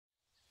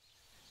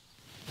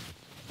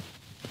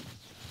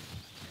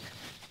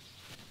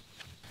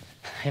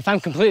If I'm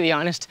completely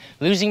honest,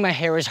 losing my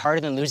hair was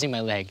harder than losing my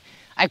leg.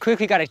 I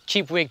quickly got a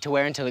cheap wig to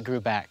wear until it grew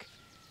back.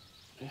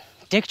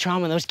 Dick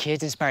Traum and those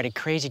kids inspired a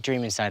crazy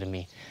dream inside of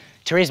me,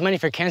 to raise money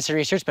for cancer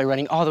research by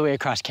running all the way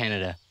across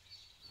Canada.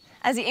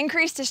 As he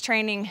increased his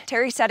training,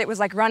 Terry said it was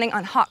like running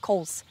on hot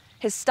coals.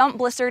 His stump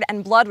blistered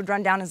and blood would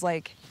run down his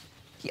leg.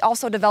 He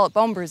also developed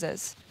bone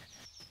bruises.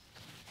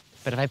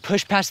 But if I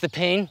pushed past the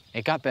pain,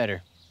 it got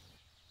better.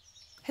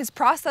 His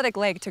prosthetic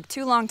leg took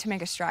too long to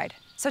make a stride,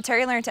 so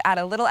Terry learned to add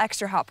a little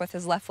extra hop with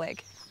his left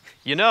leg.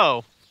 You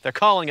know, they're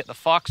calling it the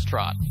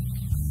Foxtrot.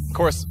 Of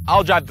course,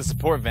 I'll drive the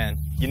support van.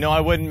 You know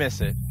I wouldn't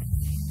miss it.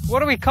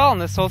 What are we calling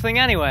this whole thing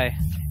anyway?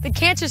 The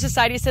Cancer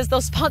Society says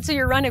they'll sponsor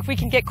your run if we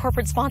can get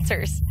corporate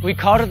sponsors. We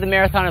called it the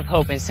Marathon of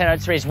Hope and set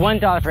out to raise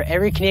 $1 for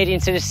every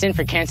Canadian citizen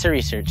for cancer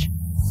research.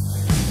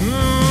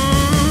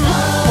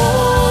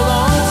 Hold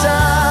on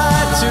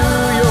tight to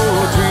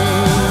your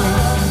dream.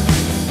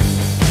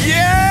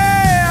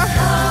 Yeah!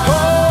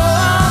 Hold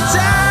on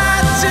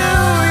tight to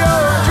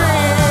your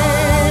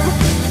dream.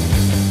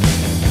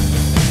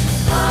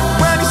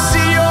 When you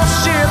see your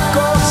ship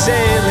go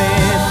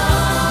sailing,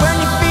 when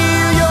you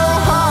feel your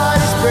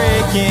heart is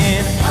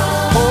breaking,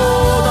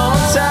 hold on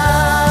tight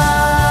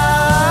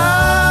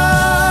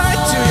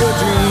to your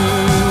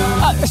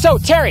dream. So,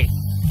 Terry,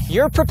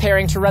 you're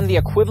preparing to run the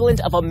equivalent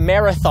of a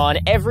marathon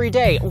every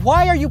day.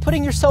 Why are you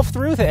putting yourself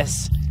through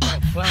this?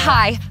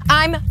 Hi,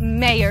 I'm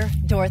Mayor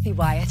Dorothy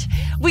Wyatt.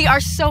 We are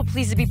so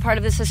pleased to be part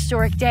of this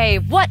historic day.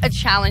 What a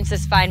challenge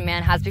this fine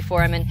man has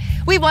before him, and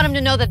we want him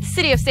to know that the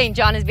city of St.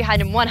 John is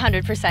behind him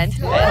 100%.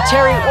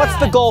 Terry, what's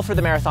the goal for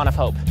the Marathon of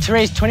Hope? To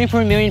raise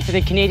 $24 million for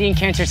the Canadian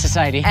Cancer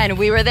Society. And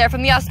we were there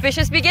from the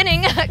auspicious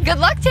beginning. Good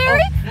luck,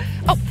 Terry.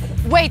 Oh,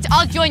 wait,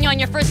 I'll join you on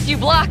your first few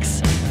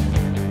blocks.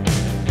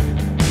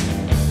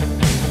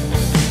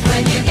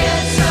 When you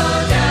get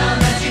so down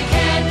that you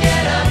can't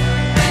get up,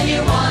 and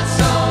you want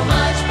so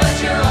much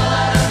but you're all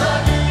out of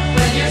luck,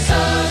 when you're so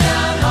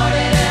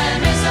downhearted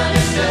and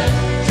misunderstood,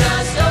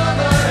 just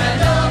over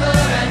and over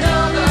and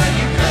over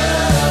you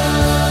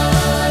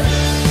could.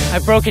 I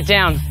broke it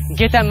down.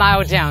 Get that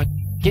mile down.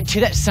 Get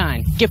to that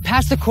sign. Get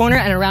past the corner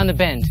and around the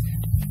bend.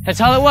 That's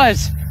all it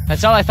was.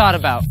 That's all I thought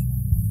about.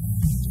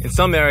 In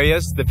some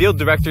areas, the field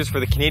directors for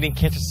the Canadian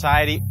Cancer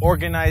Society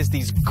organized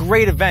these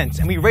great events,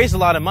 and we raised a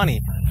lot of money.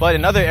 But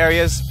in other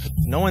areas,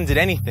 no one did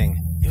anything.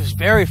 It was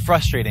very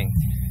frustrating.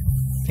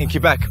 In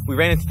Quebec, we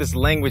ran into this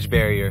language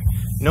barrier.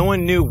 No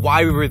one knew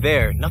why we were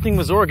there. Nothing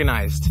was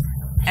organized.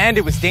 And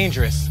it was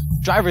dangerous.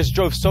 Drivers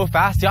drove so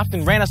fast, they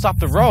often ran us off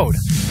the road.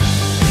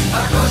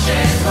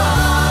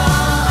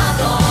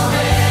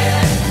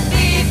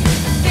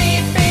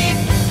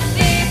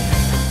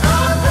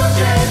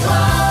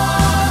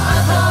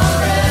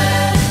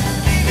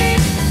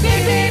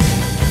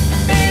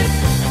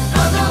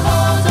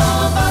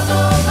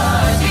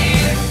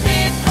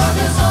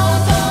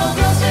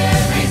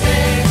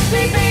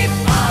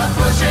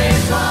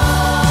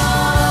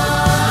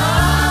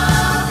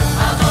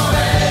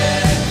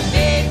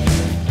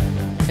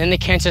 Then the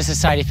Cancer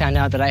Society found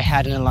out that I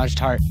had an enlarged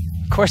heart.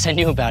 Of course I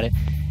knew about it.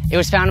 It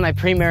was found in my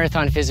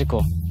pre-marathon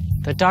physical.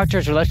 The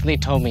doctors reluctantly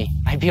told me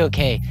I'd be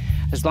okay,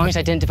 as long as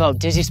I didn't develop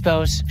dizzy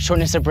spells,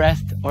 shortness of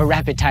breath, or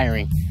rapid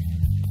tiring.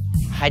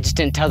 I just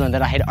didn't tell them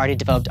that I had already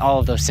developed all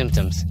of those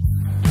symptoms.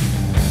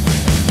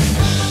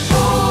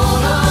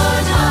 Hold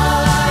on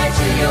tight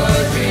to your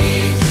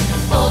dreams.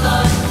 Hold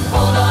on,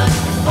 hold on,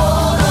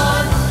 hold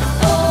on.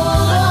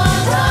 Hold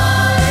on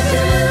tight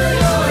to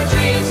your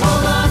dreams.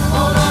 Hold on,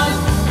 hold on,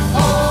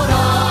 hold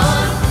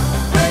on.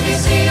 When you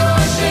see your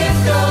ship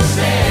go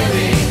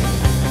sailing,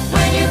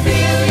 when you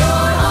feel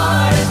your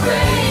heart is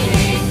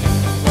breaking,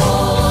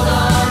 hold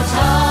on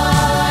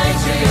tight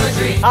to your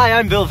dreams. Hi,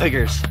 I'm Bill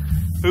Viggers.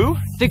 Who?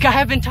 The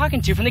guy I've been talking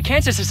to from the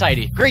Cancer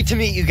Society. Great to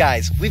meet you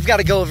guys. We've got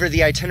to go over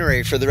the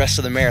itinerary for the rest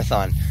of the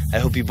marathon. I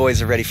hope you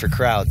boys are ready for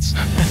crowds.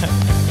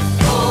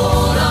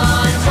 Hold on.